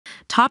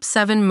Top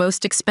 7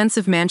 Most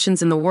Expensive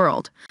Mansions in the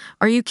World.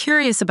 Are you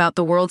curious about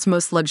the world's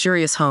most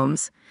luxurious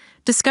homes?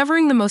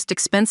 Discovering the most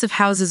expensive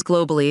houses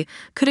globally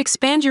could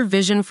expand your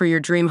vision for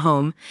your dream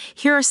home.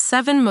 Here are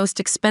 7 most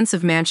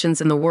expensive mansions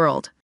in the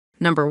world.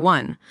 Number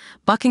 1.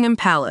 Buckingham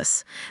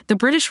Palace. The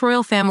British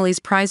royal family's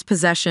prized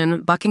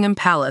possession, Buckingham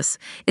Palace,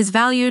 is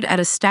valued at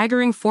a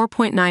staggering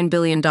 $4.9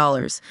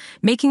 billion,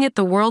 making it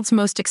the world's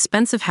most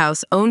expensive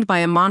house owned by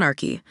a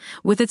monarchy.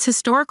 With its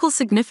historical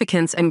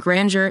significance and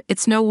grandeur,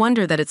 it's no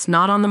wonder that it's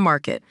not on the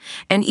market.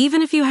 And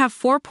even if you have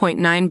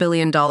 $4.9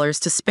 billion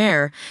to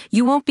spare,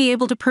 you won't be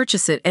able to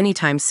purchase it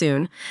anytime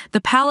soon.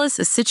 The palace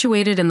is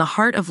situated in the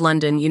heart of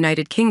London,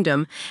 United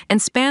Kingdom,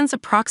 and spans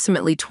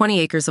approximately 20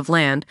 acres of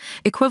land,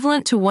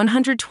 equivalent to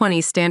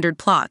 120 standard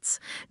plots.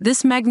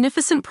 This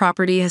magnificent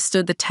property has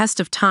stood the test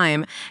of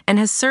time and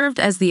has served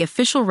as the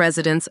official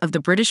residence of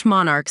the British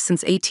monarch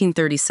since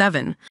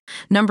 1837.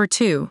 Number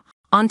 2.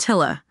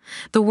 Antilla.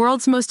 The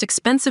world's most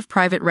expensive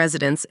private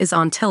residence is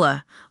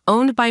Antilla,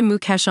 owned by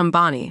Mukesh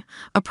Ambani,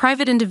 a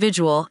private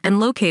individual and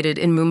located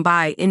in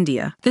Mumbai,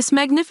 India. This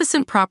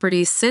magnificent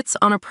property sits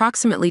on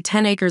approximately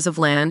 10 acres of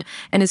land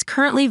and is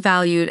currently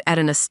valued at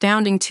an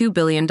astounding $2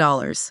 billion.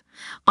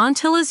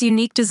 Antilla's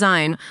unique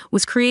design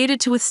was created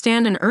to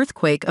withstand an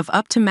earthquake of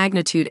up to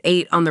magnitude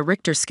 8 on the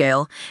Richter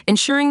scale,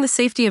 ensuring the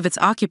safety of its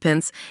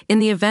occupants in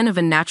the event of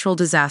a natural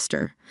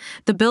disaster.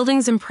 The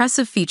building's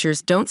impressive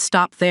features don't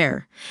stop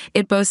there.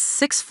 It boasts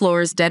 6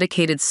 floors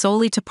dedicated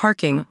solely to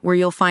parking, where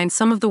you'll find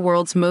some of the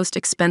world's most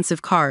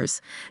expensive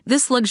cars.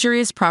 This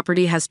luxurious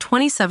property has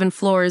 27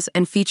 floors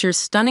and features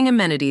stunning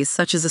amenities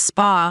such as a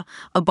spa,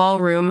 a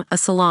ballroom, a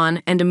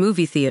salon, and a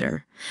movie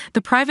theater.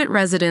 The private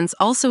residence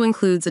also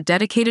includes a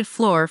dedicated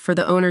floor for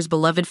the owner's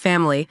beloved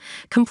family,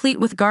 complete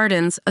with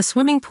gardens, a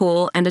swimming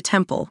pool, and a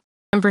temple.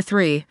 Number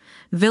 3.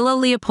 Villa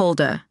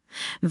Leopolda.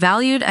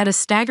 Valued at a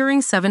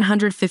staggering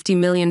 $750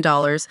 million,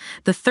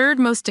 the third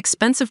most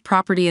expensive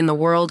property in the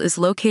world is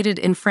located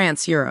in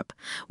France, Europe.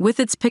 With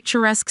its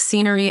picturesque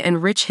scenery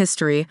and rich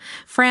history,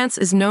 France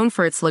is known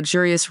for its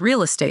luxurious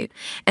real estate,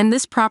 and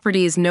this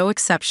property is no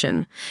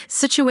exception.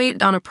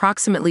 Situated on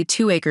approximately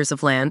 2 acres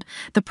of land,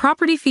 the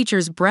property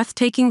features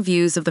breathtaking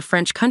views of the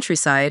French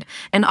countryside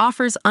and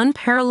offers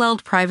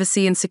unparalleled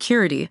privacy and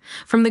security.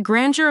 From the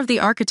grandeur of the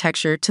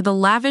architecture to the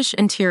lavish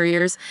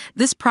interiors,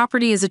 this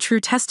property is a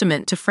true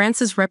testament to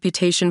France's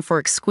reputation for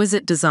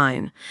exquisite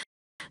design.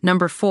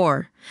 Number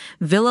 4.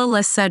 Villa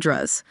Les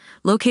Cèdres.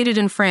 Located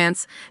in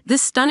France,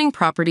 this stunning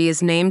property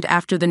is named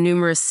after the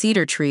numerous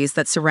cedar trees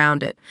that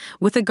surround it.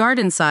 With a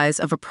garden size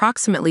of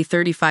approximately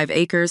 35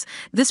 acres,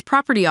 this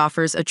property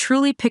offers a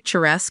truly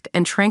picturesque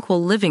and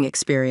tranquil living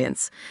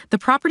experience. The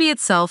property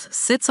itself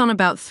sits on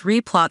about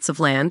 3 plots of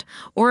land,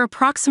 or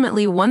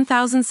approximately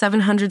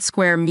 1,700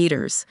 square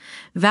meters.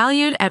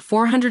 Valued at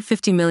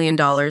 $450 million,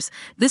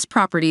 this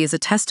property is a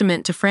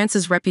testament to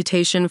France's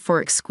reputation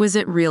for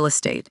exquisite real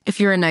estate.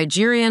 If you're a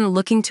Nigerian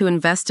looking to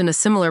invest in a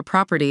similar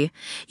property,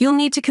 you'll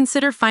need to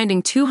consider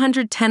finding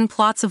 210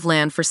 plots of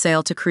land for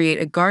sale to create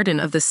a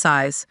garden of this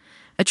size.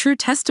 A true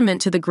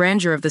testament to the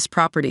grandeur of this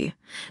property.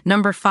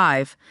 Number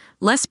 5.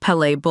 Les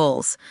Palais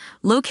Bulls.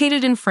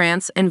 Located in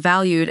France and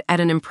valued at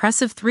an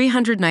impressive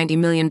 $390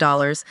 million,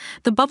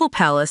 the Bubble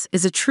Palace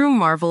is a true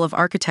marvel of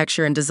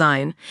architecture and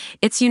design.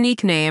 Its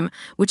unique name,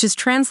 which is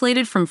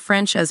translated from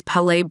French as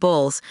Palais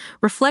Bulls,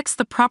 reflects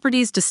the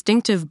property's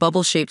distinctive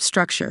bubble-shaped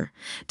structure.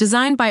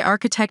 Designed by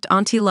architect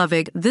Antti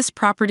Lovig, this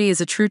property is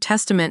a true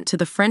testament to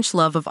the French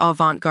love of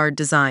avant-garde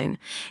design.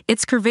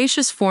 Its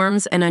curvaceous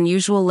forms and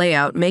unusual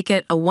layout make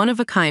it a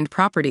one-of-a-kind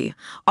property,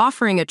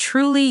 offering a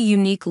truly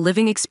unique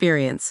living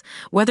experience.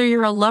 Whether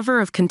you're a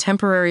lover of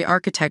contemporary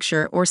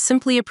architecture or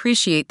simply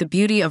appreciate the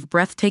beauty of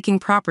breathtaking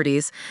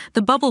properties,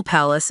 the Bubble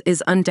Palace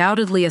is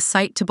undoubtedly a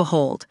sight to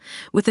behold.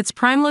 With its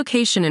prime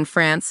location in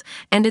France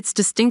and its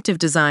distinctive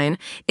design,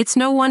 it's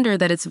no wonder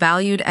that it's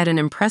valued at an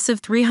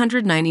impressive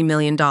 $390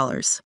 million.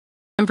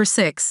 Number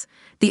 6.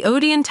 The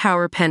Odeon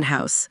Tower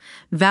Penthouse.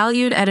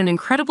 Valued at an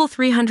incredible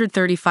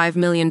 $335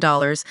 million,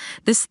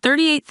 this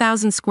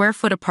 38,000 square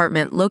foot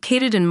apartment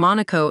located in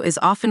Monaco is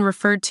often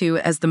referred to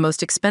as the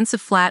most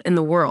expensive flat in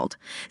the world.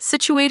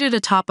 Situated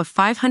atop a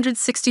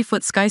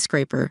 560-foot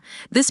skyscraper,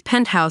 this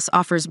penthouse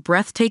offers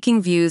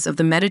breathtaking views of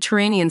the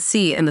Mediterranean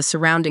Sea and the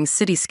surrounding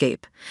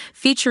cityscape.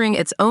 Featuring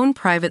its own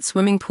private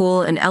swimming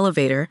pool and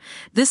elevator,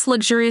 this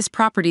luxurious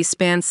property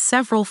spans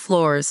several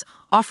floors,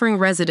 offering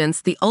residents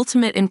the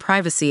ultimate in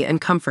privacy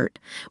and comfort.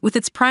 With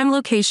its prime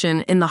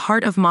location in the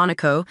heart of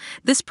Monaco,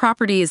 this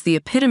property is the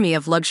epitome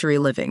of luxury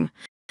living.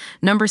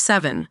 Number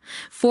 7.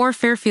 4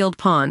 Fairfield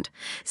Pond.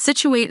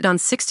 Situated on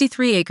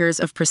 63 acres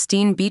of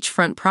pristine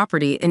beachfront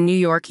property in New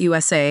York,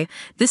 USA,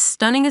 this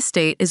stunning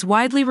estate is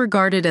widely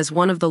regarded as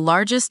one of the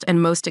largest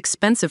and most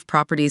expensive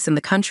properties in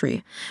the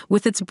country.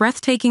 With its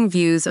breathtaking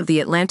views of the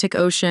Atlantic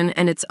Ocean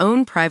and its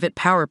own private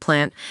power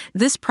plant,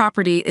 this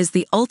property is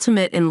the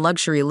ultimate in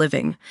luxury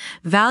living.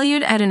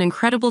 Valued at an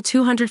incredible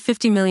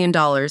 $250 million,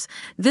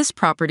 this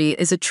property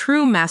is a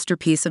true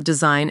masterpiece of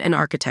design and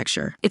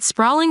architecture. Its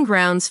sprawling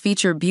grounds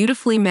feature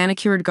beautifully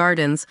manicured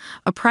gardens,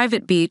 a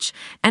private beach,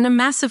 and a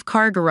massive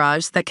car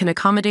garage that can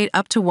accommodate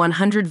up to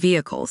 100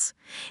 vehicles.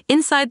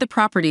 Inside the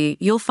property,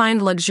 you'll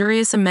find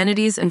luxurious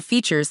amenities and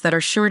features that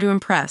are sure to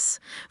impress.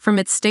 From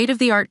its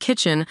state-of-the-art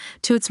kitchen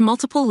to its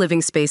multiple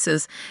living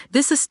spaces,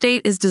 this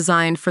estate is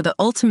designed for the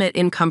ultimate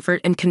in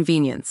comfort and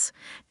convenience.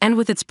 And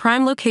with its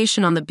prime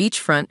location on the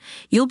beachfront,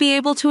 you'll be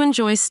able to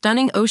enjoy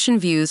stunning ocean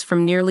views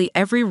from nearly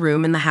every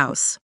room in the house.